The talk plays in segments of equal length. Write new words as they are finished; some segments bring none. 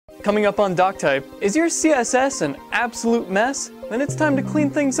Coming up on Doctype, is your CSS an absolute mess? Then it's time to clean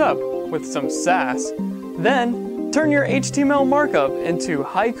things up with some SASS. Then, turn your HTML markup into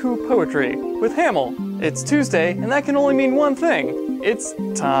haiku poetry with HAML. It's Tuesday, and that can only mean one thing. It's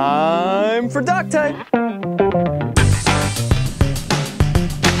time for Doctype!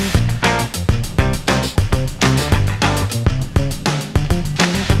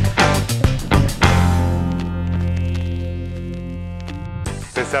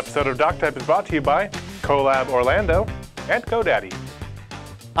 This episode of Doctype is brought to you by Colab Orlando and GoDaddy.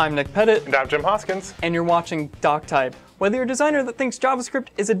 I'm Nick Pettit. And I'm Jim Hoskins. And you're watching Doctype. Whether you're a designer that thinks JavaScript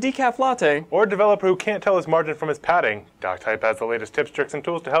is a decaf latte, or a developer who can't tell his margin from his padding, Doctype has the latest tips, tricks, and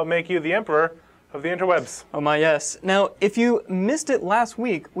tools to help make you the emperor of the interwebs. Oh my yes. Now, if you missed it last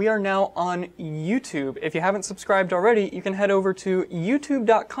week, we are now on YouTube. If you haven't subscribed already, you can head over to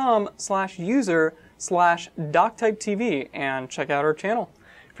youtube.com/user/DoctypeTV and check out our channel.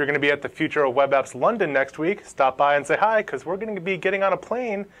 If you're going to be at the Future of Web Apps London next week, stop by and say hi, because we're going to be getting on a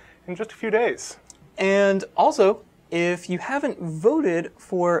plane in just a few days. And also, if you haven't voted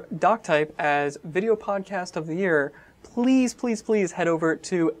for Doctype as Video Podcast of the Year, please, please, please head over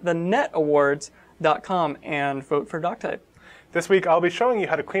to thenetawards.com and vote for Doctype. This week, I'll be showing you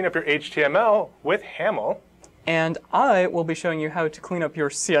how to clean up your HTML with HAML. And I will be showing you how to clean up your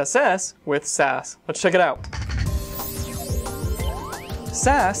CSS with SASS. Let's check it out.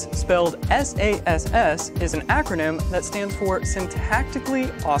 SASS, spelled S-A-S-S, is an acronym that stands for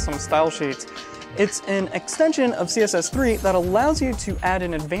Syntactically Awesome Style Sheets. It's an extension of CSS3 that allows you to add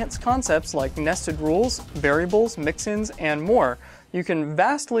in advanced concepts like nested rules, variables, mix-ins, and more. You can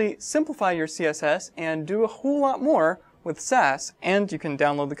vastly simplify your CSS and do a whole lot more with SASS, and you can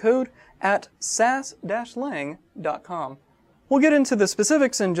download the code at sass-lang.com. We'll get into the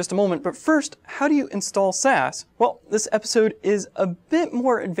specifics in just a moment, but first, how do you install SASS? Well, this episode is a bit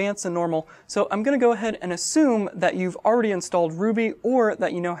more advanced than normal, so I'm going to go ahead and assume that you've already installed Ruby or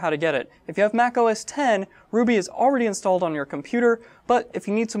that you know how to get it. If you have Mac OS X, Ruby is already installed on your computer, but if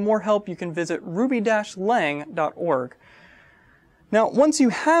you need some more help, you can visit ruby-lang.org. Now, once you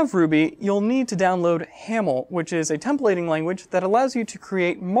have Ruby, you'll need to download HAML, which is a templating language that allows you to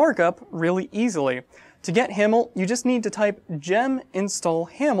create markup really easily. To get HAML, you just need to type gem install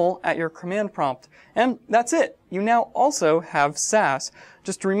HAML at your command prompt. And that's it. You now also have SASS.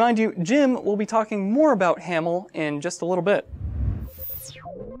 Just to remind you, Jim will be talking more about HAML in just a little bit.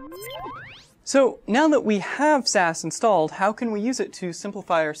 So now that we have SASS installed, how can we use it to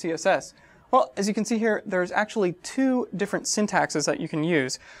simplify our CSS? Well, as you can see here, there's actually two different syntaxes that you can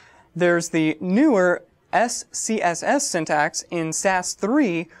use. There's the newer SCSS syntax in SAS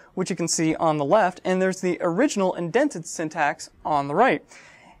 3, which you can see on the left, and there's the original indented syntax on the right.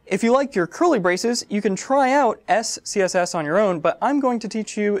 If you like your curly braces, you can try out SCSS on your own, but I'm going to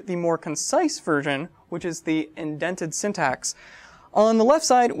teach you the more concise version, which is the indented syntax. On the left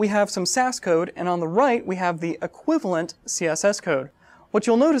side, we have some SAS code, and on the right, we have the equivalent CSS code. What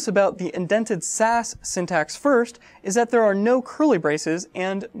you'll notice about the indented SAS syntax first is that there are no curly braces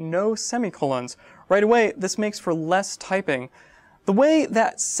and no semicolons. Right away, this makes for less typing. The way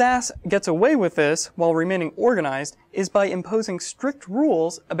that SASS gets away with this while remaining organized is by imposing strict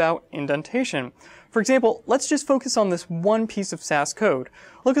rules about indentation. For example, let's just focus on this one piece of SAS code.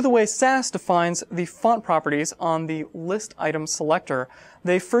 Look at the way SASS defines the font properties on the list item selector.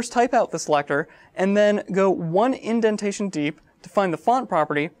 They first type out the selector and then go one indentation deep, define the font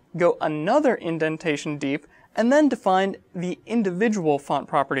property, go another indentation deep, and then define the individual font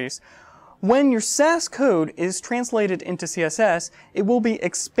properties. When your SAS code is translated into CSS, it will be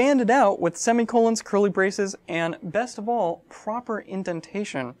expanded out with semicolons, curly braces, and best of all, proper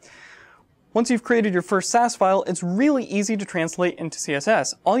indentation. Once you've created your first SAS file, it's really easy to translate into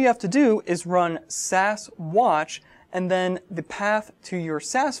CSS. All you have to do is run sass watch, and then the path to your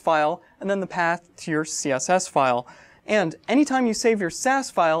SAS file, and then the path to your CSS file. And anytime you save your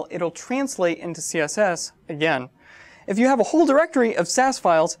SAS file, it'll translate into CSS again. If you have a whole directory of SAS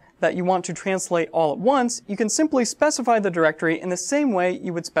files that you want to translate all at once, you can simply specify the directory in the same way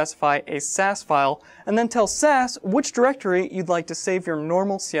you would specify a SAS file, and then tell SAS which directory you'd like to save your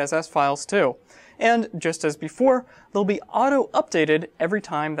normal CSS files to. And just as before, they'll be auto-updated every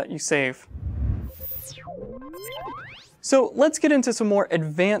time that you save. So let's get into some more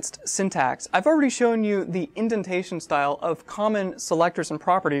advanced syntax. I've already shown you the indentation style of common selectors and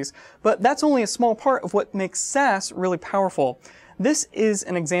properties, but that's only a small part of what makes SASS really powerful. This is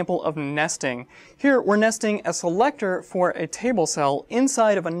an example of nesting. Here we're nesting a selector for a table cell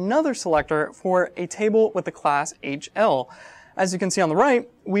inside of another selector for a table with the class HL. As you can see on the right,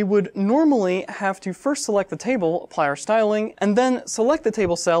 we would normally have to first select the table, apply our styling, and then select the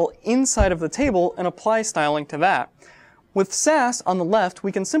table cell inside of the table and apply styling to that. With SASS on the left,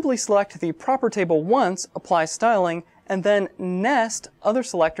 we can simply select the proper table once, apply styling, and then nest other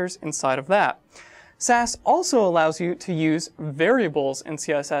selectors inside of that. SASS also allows you to use variables in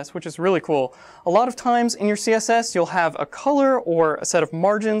CSS, which is really cool. A lot of times in your CSS, you'll have a color or a set of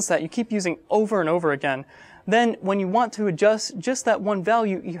margins that you keep using over and over again. Then when you want to adjust just that one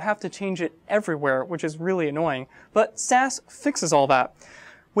value, you have to change it everywhere, which is really annoying. But SASS fixes all that.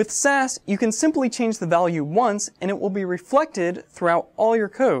 With SASS, you can simply change the value once and it will be reflected throughout all your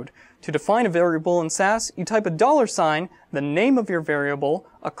code. To define a variable in SASS, you type a $, the name of your variable,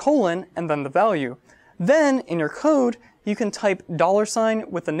 a colon, and then the value. Then, in your code, you can type $,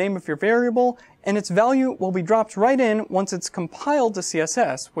 with the name of your variable, and its value will be dropped right in once it's compiled to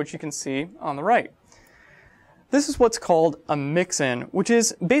CSS, which you can see on the right. This is what's called a mixin, which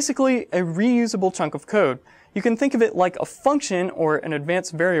is basically a reusable chunk of code. You can think of it like a function or an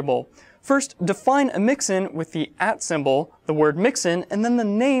advanced variable. First, define a mixin with the @ symbol, the word mixin, and then the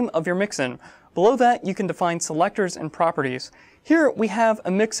name of your mixin. Below that, you can define selectors and properties. Here we have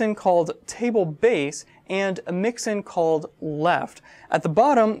a mixin called table base and a mixin called left. At the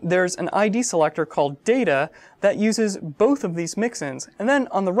bottom, there's an ID selector called data that uses both of these mixins. And then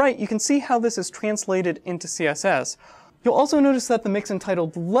on the right, you can see how this is translated into CSS. You'll also notice that the mixin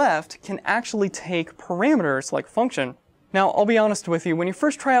titled left can actually take parameters like function. Now, I'll be honest with you, when you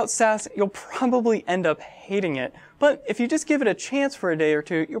first try out SASS, you'll probably end up hating it. But if you just give it a chance for a day or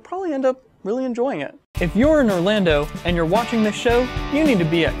two, you'll probably end up really enjoying it. If you're in Orlando and you're watching this show, you need to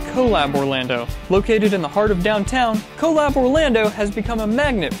be at Collab Orlando. Located in the heart of downtown, Collab Orlando has become a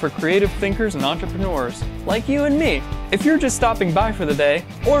magnet for creative thinkers and entrepreneurs, like you and me. If you're just stopping by for the day,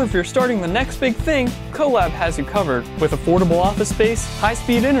 or if you're starting the next big thing, Collab has you covered. With affordable office space,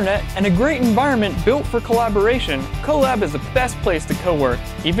 high-speed internet, and a great environment built for collaboration, Collab is the best place to co-work.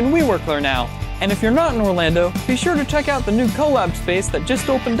 Even we work there now. And if you're not in Orlando, be sure to check out the new Collab space that just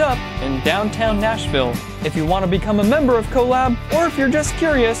opened up in downtown Nashville. If you want to become a member of Collab, or if you're just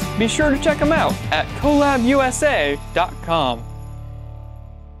curious, be sure to check them out at collabusa.com.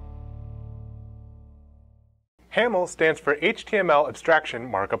 HAML stands for HTML Abstraction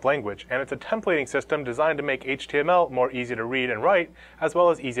Markup Language, and it's a templating system designed to make HTML more easy to read and write, as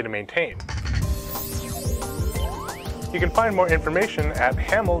well as easy to maintain. You can find more information at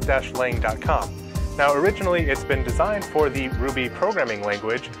haml-lang.com. Now, originally it's been designed for the Ruby programming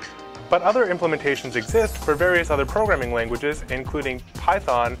language, but other implementations exist for various other programming languages, including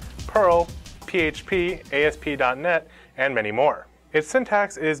Python, Perl, PHP, ASP.NET, and many more. Its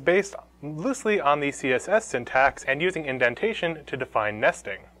syntax is based loosely on the CSS syntax and using indentation to define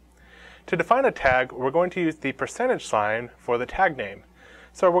nesting. To define a tag, we're going to use the %sign for the tag name.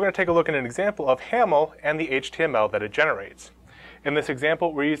 So we're going to take a look at an example of HAML and the HTML that it generates. In this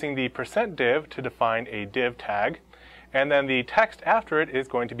example, we're using the %div to define a div tag, and then the text after it is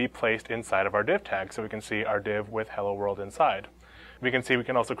going to be placed inside of our div tag, so we can see our div with hello world inside. We can see we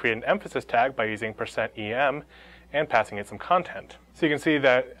can also create an emphasis tag by using %em and passing it some content. So you can see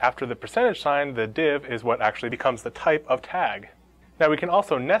that after the %sign, the div is what actually becomes the type of tag. Now we can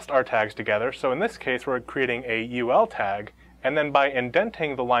also nest our tags together, so in this case we're creating a UL tag, and then by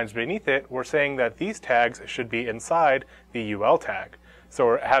indenting the lines beneath it, we're saying that these tags should be inside the UL tag. So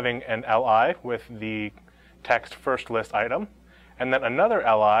we're having an LI with the text first list item, and then another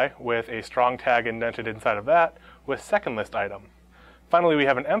LI with a strong tag indented inside of that with second list item. Finally, we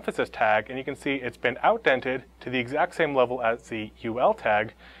have an emphasis tag, and you can see it's been outdented to the exact same level as the UL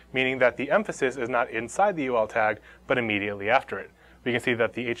tag, meaning that the emphasis is not inside the UL tag, but immediately after it. We can see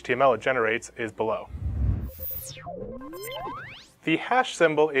that the HTML it generates is below. The hash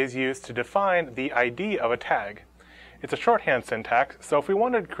symbol is used to define the ID of a tag. It's a shorthand syntax, so if we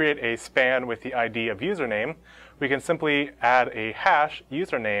wanted to create a span with the ID of username, we can simply add a hash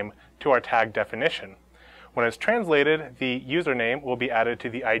username to our tag definition. When it's translated, the username will be added to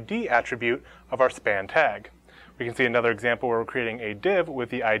the ID attribute of our span tag. We can see another example where we're creating a div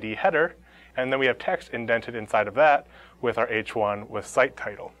with the ID header, and then we have text indented inside of that with our h1 with site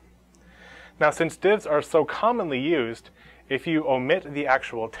title. Now, since divs are so commonly used, if you omit the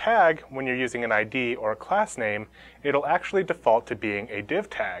actual tag when you're using an ID or a class name, it'll actually default to being a div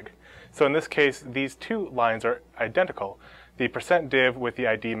tag. So in this case, these two lines are identical. The %div with the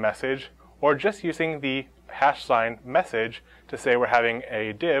ID message, or just using the hash sign message to say we're having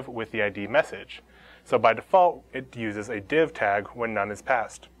a div with the ID message. So by default, it uses a div tag when none is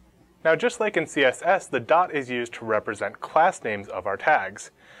passed. Now, just like in CSS, the dot is used to represent class names of our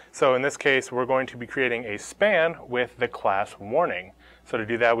tags. So in this case, we're going to be creating a span with the class warning. So to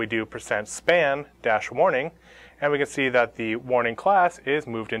do that, we do %span-warning, and we can see that the warning class is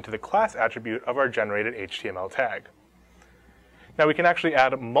moved into the class attribute of our generated HTML tag. Now we can actually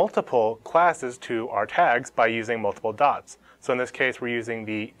add multiple classes to our tags by using multiple dots. So in this case, we're using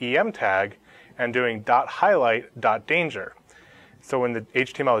the EM tag and doing .highlight.danger. So when the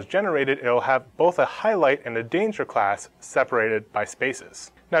HTML is generated, it'll have both a highlight and a danger class separated by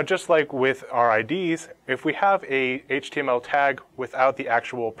spaces. Now, just like with our IDs, if we have a HTML tag without the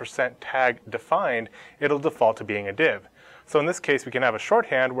actual %tag defined, it'll default to being a div. So in this case, we can have a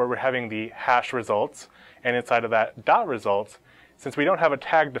shorthand where we're having the hash results, and inside of that dot results, since we don't have a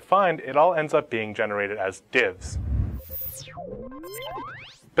tag defined, it all ends up being generated as divs.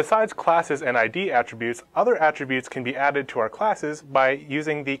 Besides classes and ID attributes, other attributes can be added to our classes by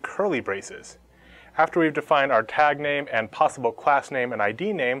using the curly braces. After we've defined our tag name and possible class name and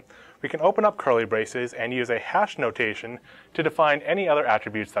ID name, we can open up curly braces and use a hash notation to define any other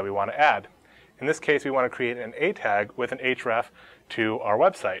attributes that we want to add. In this case, we want to create an A tag with an href to our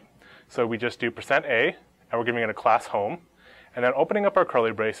website. So we just do %A, and we're giving it a class home, and then opening up our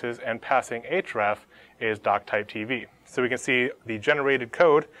curly braces and passing href is Doctype TV. So we can see the generated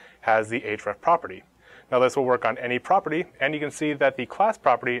code has the href property. Now this will work on any property, and you can see that the class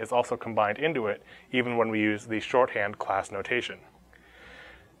property is also combined into it, even when we use the shorthand class notation.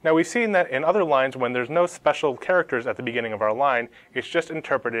 Now we've seen that in other lines, when there's no special characters at the beginning of our line, it's just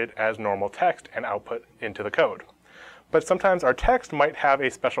interpreted as normal text and output into the code. But sometimes our text might have a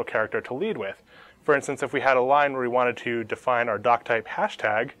special character to lead with. For instance, if we had a line where we wanted to define our doctype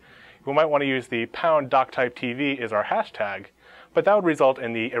hashtag, we might want to use the #doctype_tv is our hashtag, but that would result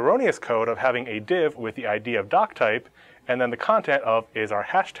in the erroneous code of having a div with the ID of doctype and then the content of is our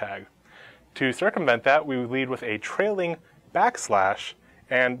hashtag. To circumvent that, we would lead with a trailing backslash,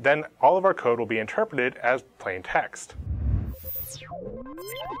 and then all of our code will be interpreted as plain text.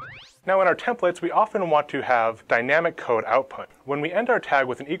 Now in our templates, we often want to have dynamic code output. When we end our tag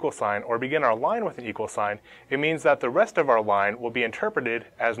with an equal sign or begin our line with an equal sign, it means that the rest of our line will be interpreted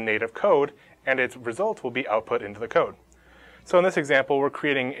as native code and its results will be output into the code. So in this example, we're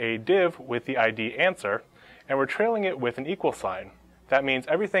creating a div with the ID answer, and we're trailing it with an equal sign. That means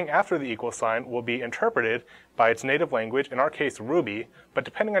everything after the equal sign will be interpreted by its native language, in our case Ruby, but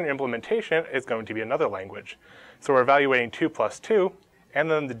depending on your implementation, it's going to be another language. So we're evaluating 2 + 2, and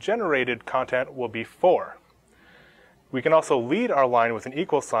then the generated content will be 4. We can also lead our line with an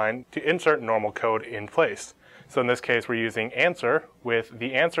equal sign to insert normal code in place. So in this case, we're using answer with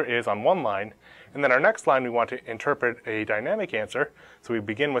the answer is on one line, and then our next line we want to interpret a dynamic answer. So we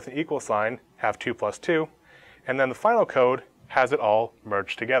begin with an equal sign, have 2 + 2, and then the final code has it all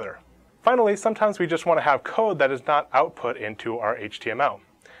merged together. Finally, sometimes we just want to have code that is not output into our HTML.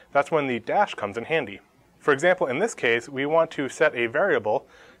 That's when the dash comes in handy. For example, in this case, we want to set a variable,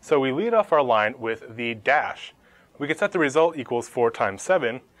 so we lead off our line with the dash. We can set the result equals 4 ×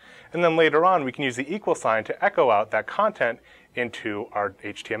 7, and then later on we can use the equal sign to echo out that content into our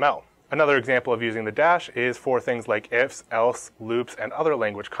HTML. Another example of using the dash is for things like ifs, else, loops, and other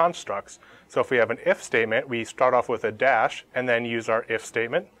language constructs. So if we have an if statement, we start off with a dash and then use our if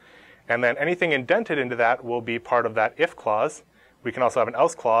statement, and then anything indented into that will be part of that if clause. We can also have an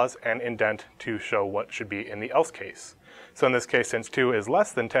else clause and indent to show what should be in the else case. So in this case, since 2 is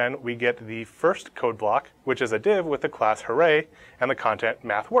less than 10, we get the first code block, which is a div with the class hooray, and the content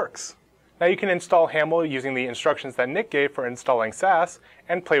math works. Now you can install HAML using the instructions that Nick gave for installing SASS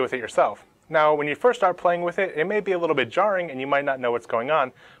and play with it yourself. Now when you first start playing with it, it may be a little bit jarring and you might not know what's going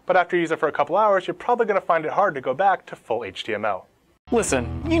on, but after you use it for a couple hours, you're probably going to find it hard to go back to full HTML.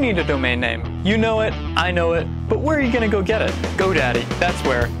 Listen, you need a domain name. You know it, I know it, but where are you going to go get it? GoDaddy, that's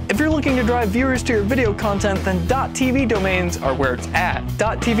where. If you're looking to drive viewers to your video content, then .tv domains are where it's at.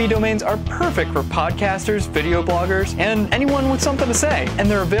 .tv domains are perfect for podcasters, video bloggers, and anyone with something to say. And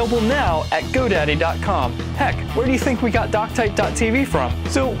they're available now at GoDaddy.com. Heck, where do you think we got Doctype.tv from?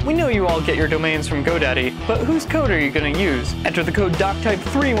 So we know you all get your domains from GoDaddy, but whose code are you going to use? Enter the code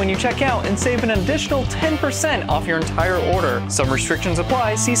Doctype3 when you check out and save an additional 10% off your entire order. Some restrictions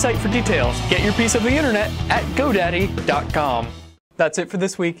apply. See site for details. Get your piece of the internet at GoDaddy.com. That's it for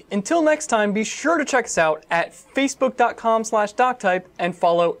this week. Until next time, be sure to check us out at facebook.com/Doctype and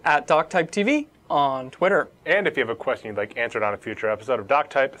follow @DoctypeTV on Twitter. And if you have a question you'd like answered on a future episode of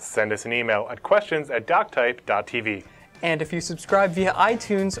Doctype, send us an email at questions@doctype.tv. And if you subscribe via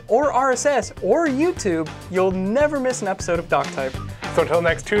iTunes or RSS or YouTube, you'll never miss an episode of Doctype. So until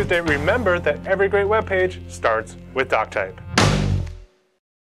next Tuesday, remember that every great web page starts with Doctype.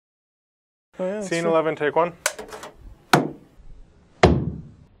 yeah, Scene 11, take 1.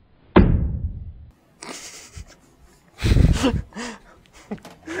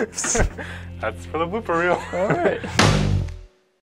 That's for the blooper reel. All right.